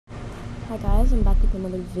Hi guys, I'm back with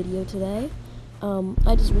another video today.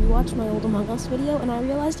 I just rewatched my old Among Us video and I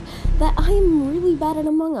realized that I am really bad at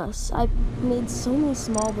Among Us. I made so many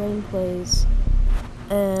small brain plays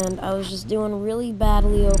and I was just doing really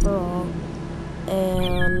badly overall.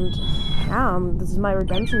 And yeah, this is my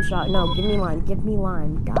redemption shot. No, give me line, give me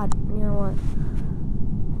line. God, you know what?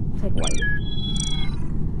 Take white.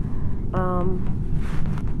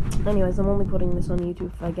 Anyways, I'm only putting this on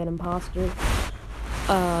YouTube if I get imposter.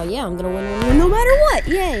 Yeah, I'm gonna win no matter what!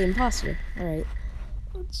 Yay, imposter. Alright.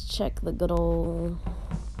 Let's check the good old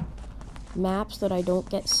maps that I don't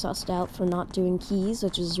get sussed out for not doing keys,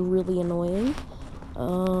 which is really annoying.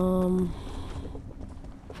 I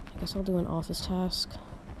guess I'll do an office task.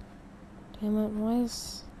 Damn it,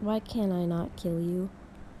 why can't I not kill you?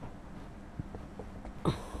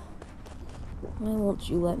 Why won't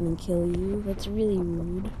you let me kill you? That's really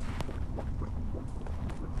rude.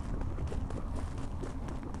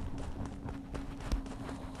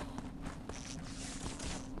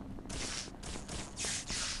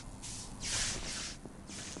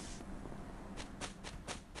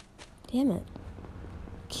 Damn it.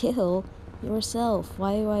 Kill yourself.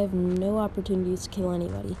 Why do I have no opportunities to kill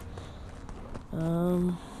anybody?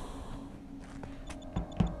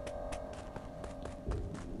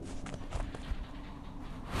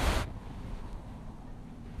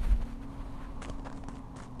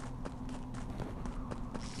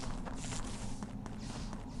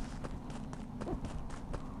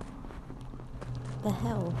 The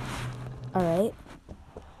hell? Alright.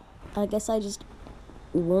 I guess I just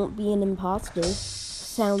won't be an imposter.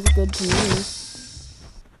 Sounds good to me.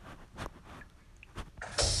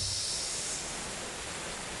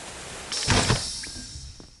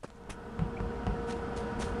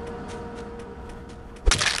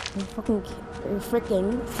 I don't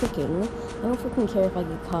freaking care if I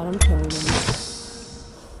get caught, I'm killing them.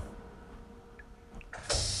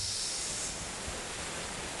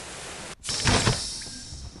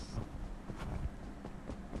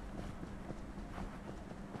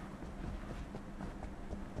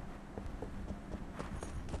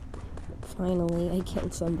 Finally, I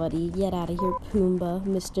killed somebody. Get out of here, Pumbaa,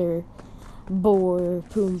 Mr. Boar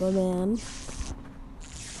Pumbaa man.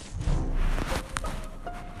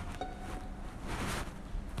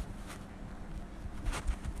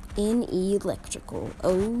 In electrical.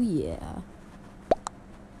 Oh, yeah.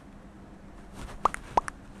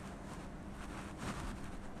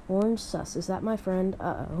 Orange sus. Is that my friend?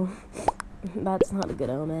 Uh-oh. That's not a good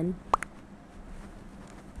omen.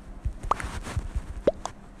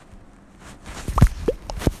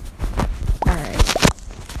 Alright.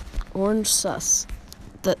 Orange sus.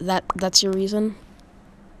 That's your reason?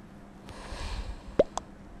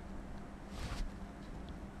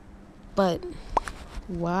 But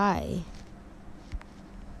why?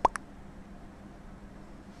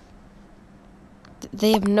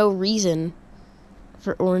 They have no reason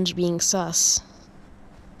for Orange being sus.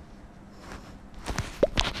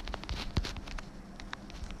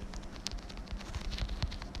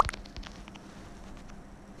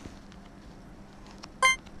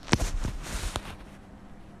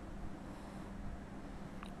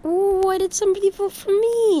 Ooh, why did somebody vote for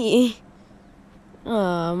me?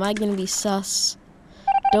 Oh, am I gonna be sus?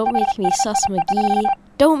 Don't make me sus McGee.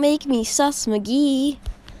 Don't make me sus McGee.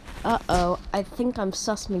 Uh-oh, I think I'm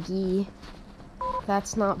sus McGee.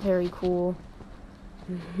 That's not very cool.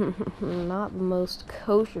 Not the most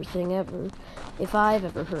kosher thing ever, if I've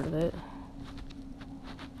ever heard of it.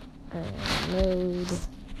 Load.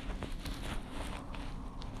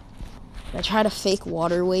 I try to fake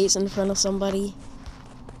waterways in front of somebody.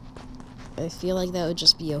 I feel like that would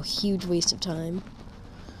just be a huge waste of time.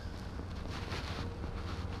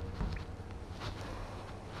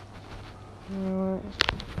 You know what?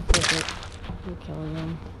 Fuck it. I'm killing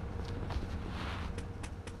them.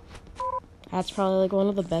 That's probably like one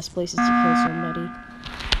of the best places to kill somebody.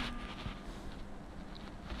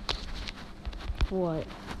 What?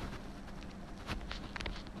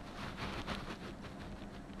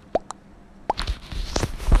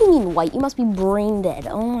 What do you mean white? You must be brain dead.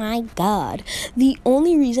 Oh my god. The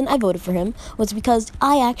only reason I voted for him was because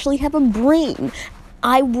I actually have a brain.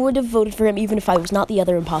 I would have voted for him even if I was not the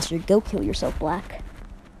other imposter. Go kill yourself, Black.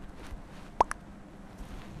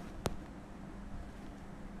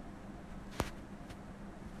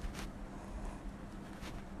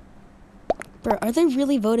 Bro, are they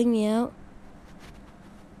really voting me out?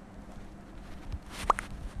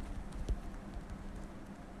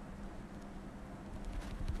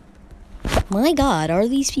 My god, are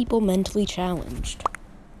these people mentally challenged?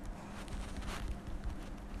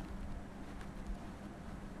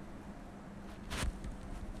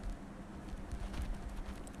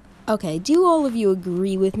 Okay, do all of you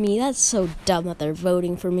agree with me? That's so dumb that they're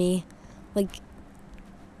voting for me. Like,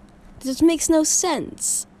 it just makes no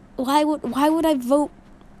sense. Why would I vote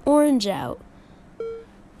Orange out?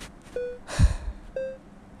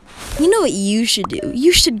 You know what you should do?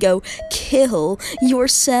 You should go kill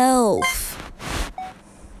yourself.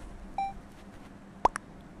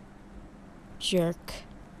 Jerk.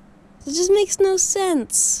 It just makes no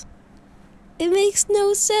sense. It makes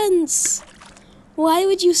no sense. Why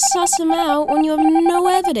would you suss him out when you have no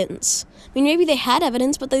evidence? I mean, maybe they had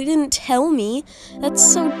evidence, but they didn't tell me. That's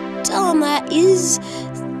so dumb. That is...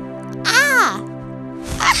 Ah!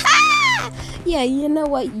 Aha! Yeah, you know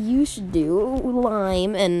what you should do?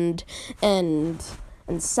 Lime and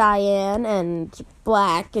cyan and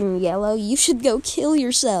black and yellow. You should go kill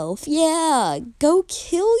yourself. Yeah, go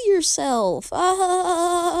kill yourself.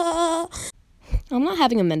 Ah! I'm not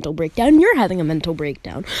having a mental breakdown. You're having a mental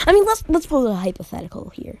breakdown. I mean, let's pose a hypothetical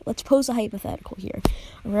here.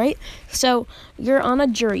 All right? So, you're on a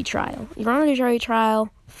jury trial.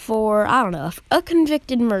 For, I don't know, a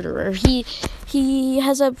convicted murderer. He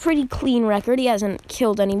has a pretty clean record. He hasn't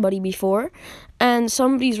killed anybody before. And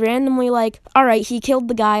somebody's randomly like, all right, he killed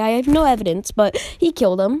the guy. I have no evidence, but he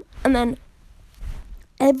killed him. And then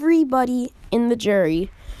everybody in the jury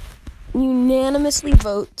unanimously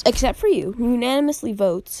votes, except for you,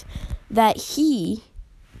 that he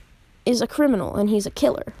is a criminal and he's a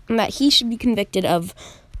killer and that he should be convicted of,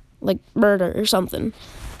 like, murder or something.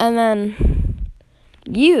 And then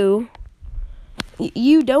you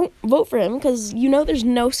don't vote for him because you know there's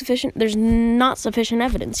not sufficient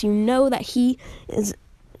evidence. You know that he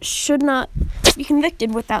should not be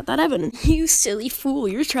convicted without that evidence. You silly fool,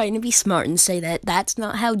 you're trying to be smart and say that that's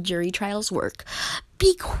not how jury trials work.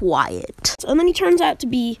 Be quiet. And then he turns out to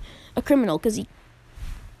be a criminal because he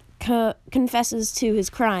confesses to his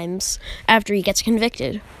crimes after he gets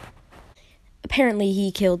convicted. Apparently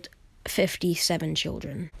he killed 57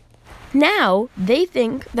 children. Now they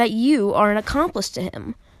think that you are an accomplice to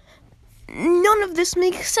him. None of this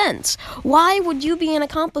makes sense. Why would you be an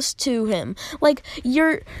accomplice to him? Like,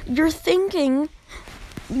 you're thinking,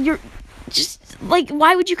 you're just, like,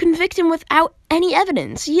 why would you convict him without any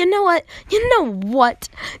evidence? You know what?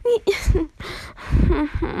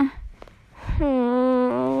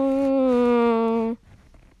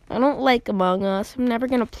 I don't like Among Us. I'm never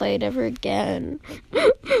gonna play it ever again.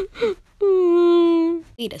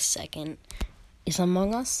 Wait a second. Is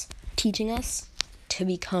Among Us teaching us to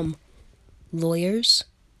become lawyers?